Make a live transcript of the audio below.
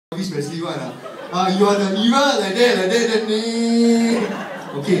Elvis Presley one. You are the era like that.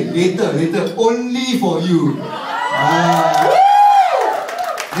 Okay, later, only for you.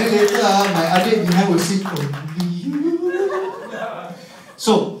 Then later, my other behind will sing only you.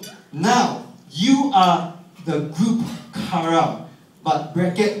 So now you are the group Kara, but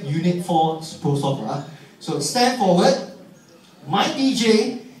bracket unit 4 Prosoft. So stand forward. My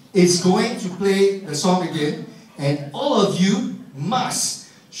DJ is going to play the song again, and all of you must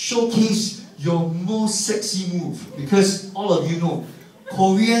showcase your most sexy move, because all of you know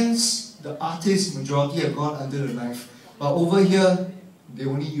Koreans, the artists majority have gone under the knife, but over here they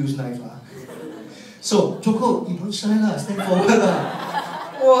only use knife. So Choco, you don't shy lah, stand forward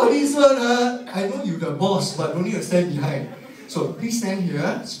lah. Oh, this one I know you're the boss, but don't need to stand behind. So please stand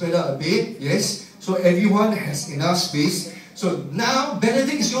here, spread out a bit, yes, so everyone has enough space. So now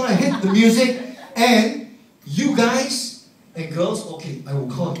Benedict is going to hit the music, and you guys and girls, okay, I will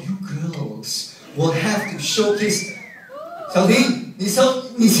call you girls, will have to showcase. 小婷，你笑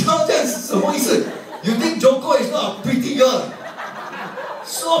这样什么意思？ You think Joko is not a pretty girl?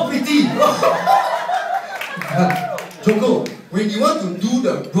 So pretty. Joko, when you want to do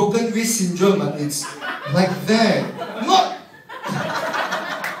the broken wrist syndrome, it's like that. Not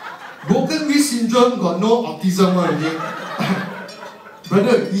broken wrist syndrome got no autism already.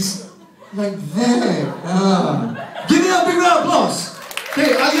 Brother, it's like that. Give it a big round of applause.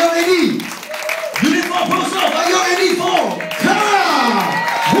 Okay, are you ready? Unit 4 Prosoft, are you ready for Kara?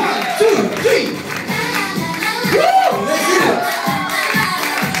 1, 2, 3. Woo! Let's hit it.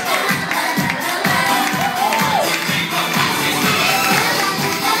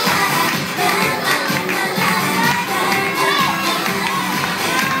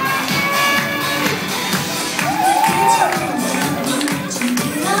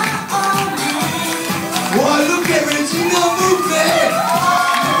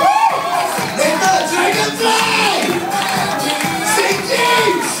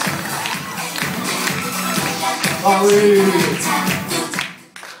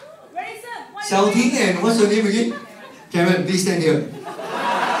 Xiaoting, and what's your name again? Karen, please stand here.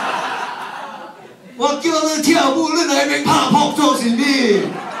 我叫你跳舞，你来边拍扑做什么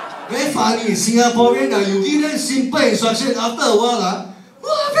？Very funny, Singaporean you give them simple instruction after a while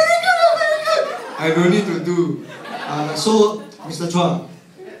wow, very good. I don't need to do. So, Mr. Chua,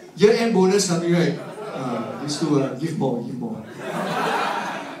 year-end bonus coming, right? These two, give more.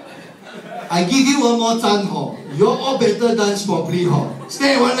 I give you one more chance, you all better dance properly,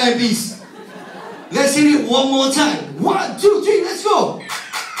 Stay one line, please. Let's hit it one more time. 1, 2, 3, let's go.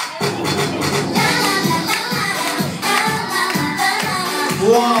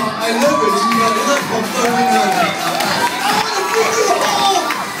 Wow, I love it. They're not confirming that. I want to bring you home.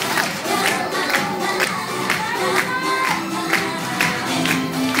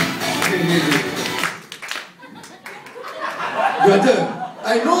 Brother,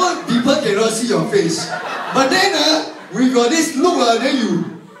 I know people cannot see your face, but then we got this look, then you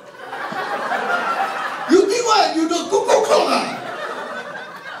think what? You don't cook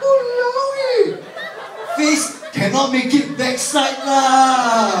face cannot make it backside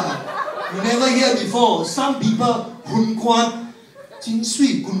lah. You never hear before. Some people hun quan, jin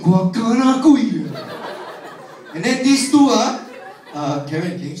sui kun quan kena kui. And then these two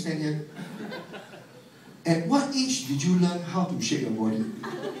Karen, can you stand here? At what age did you learn how to shape your body?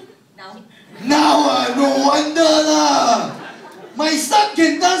 Now no wonder lah. My son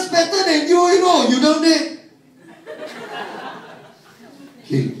can dance better than you know. You know that?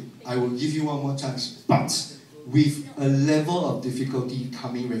 Okay, I will give you one more chance, but with a level of difficulty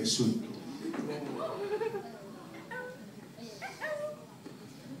coming very soon.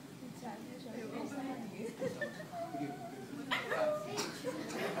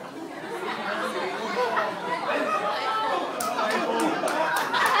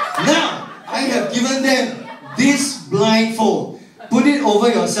 Now, I have given them this blindfold. Put it over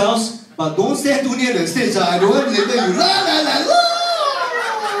yourselves, but don't stand too near the stage. I don't want later you la la la la.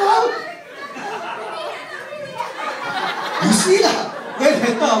 You see lah, wear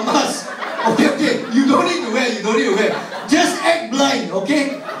that mask. Okay, you don't need to wear, Just act blind,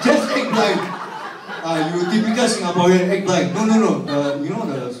 okay? Just act blind. You typical Singaporean, act blind. No. You know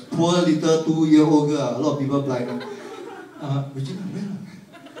the poor little 2-year-old girl, a lot of people blind. Regina, wear.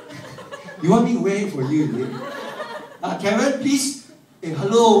 You want me to wear it for you, Karen, please. Hey,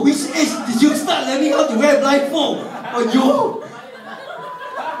 hello, which age did you start learning how to wear blindfold? Oh, you?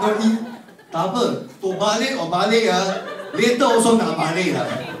 Tak apa, to balik or balik later also nak balik lah.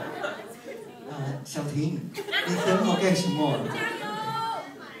 小婷，你等我干什么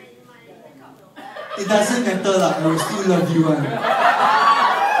It doesn't matter lah, I will still love you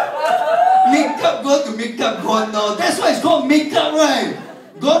makeup gone now. That's why it's called makeup, right?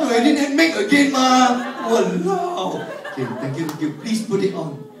 Gone already, then make again, ma. Walao. Okay, thank you, thank you. Please put it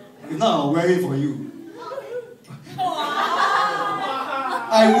on. If not, I'll wear it for you.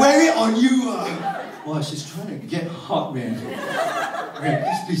 I wear it on you. Wow, she's trying to get hot, man. Okay,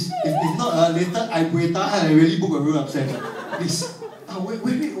 please. If not, later I will tahan. I really book a room upstairs. Please. Wear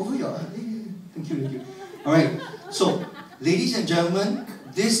it over your. Thank you, thank you. Alright, so, ladies and gentlemen,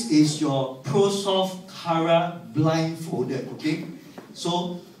 this is your Prosoft Kara blindfolded, okay?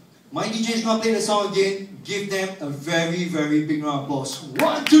 So, my DJ is going to play the song again. Give them a very, very big round of applause.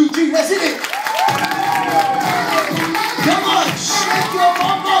 1, 2, 3, let's hit it! Come on, shake your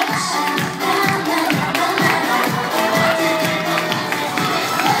bum-bums!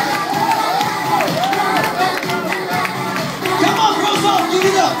 Come on, Prosoft, give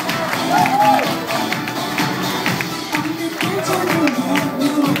it up!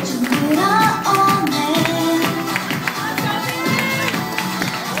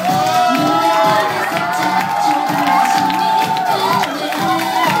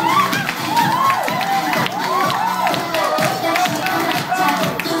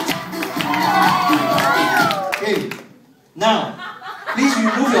 Now, please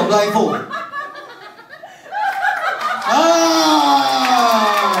remove your blindfold.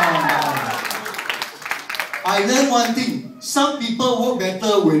 I learned one thing. Some people work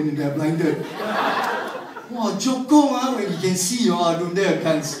better when they're blinded. Wow, Joko, when you can see, don't dare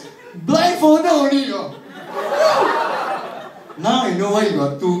can't. Blindfolded only. Now I know why you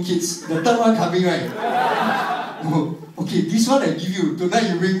got 2 kids. The third one coming, right? Okay, this one I give you. Tonight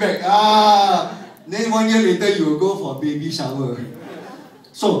you bring back. Then 1 year later, you will go for a baby shower.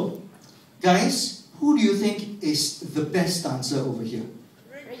 So, guys, who do you think is the best dancer over here?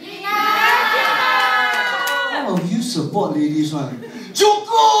 Oh, you support ladies one.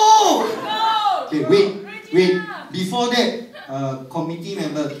 Joko! Okay, wait. Before that, committee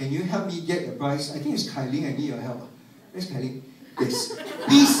member, can you help me get the prize? I think it's Kylie, I need your help. Where's Kylie? Yes.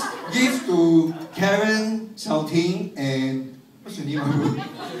 Please give to Karen, Xiao Ting, and what's your name?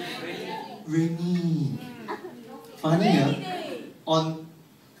 Rainy. Funny, on.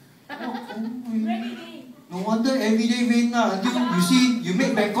 No wonder everyday rain lah. Until you see, you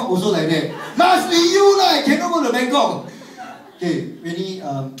make Bangkok also like that. Must be you lah. Cannot go to Bangkok. Okay, Rainy.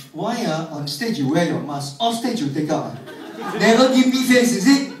 Why on stage you wear your mask? Off stage you take out. Never give me face, is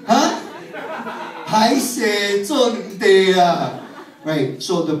it? Huh? Right.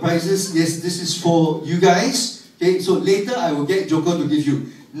 So the prizes. Yes, this is for you guys. Okay. So later I will get Joko to give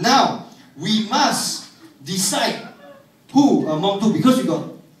you. Now. We must decide who among 2, because we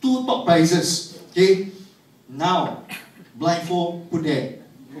got 2 top prizes. Okay? Now, blindfold, put there.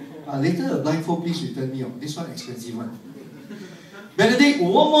 Later, the blindfold, please return me. This one, expensive one. Benedict,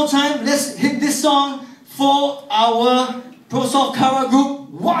 one more time. Let's hit this song for our Prosoft Kara group.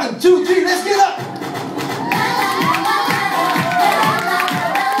 1, 2, 3, let's get up!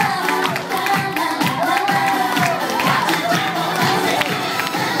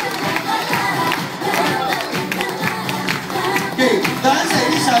 Dance at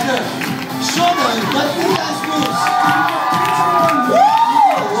each other. Show the dirty dance moves.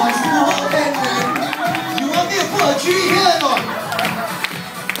 What's the band, man? You want me to put a tree here or not?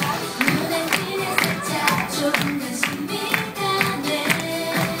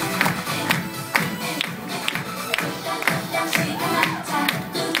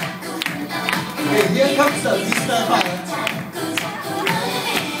 Okay, here comes the Mr. Part.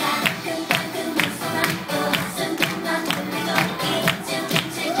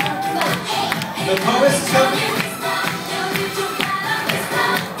 The chorus is coming.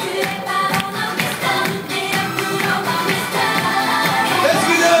 Let's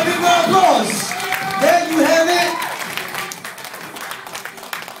give them a big round of applause. There you have it.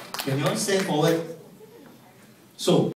 Can you all stand forward? So.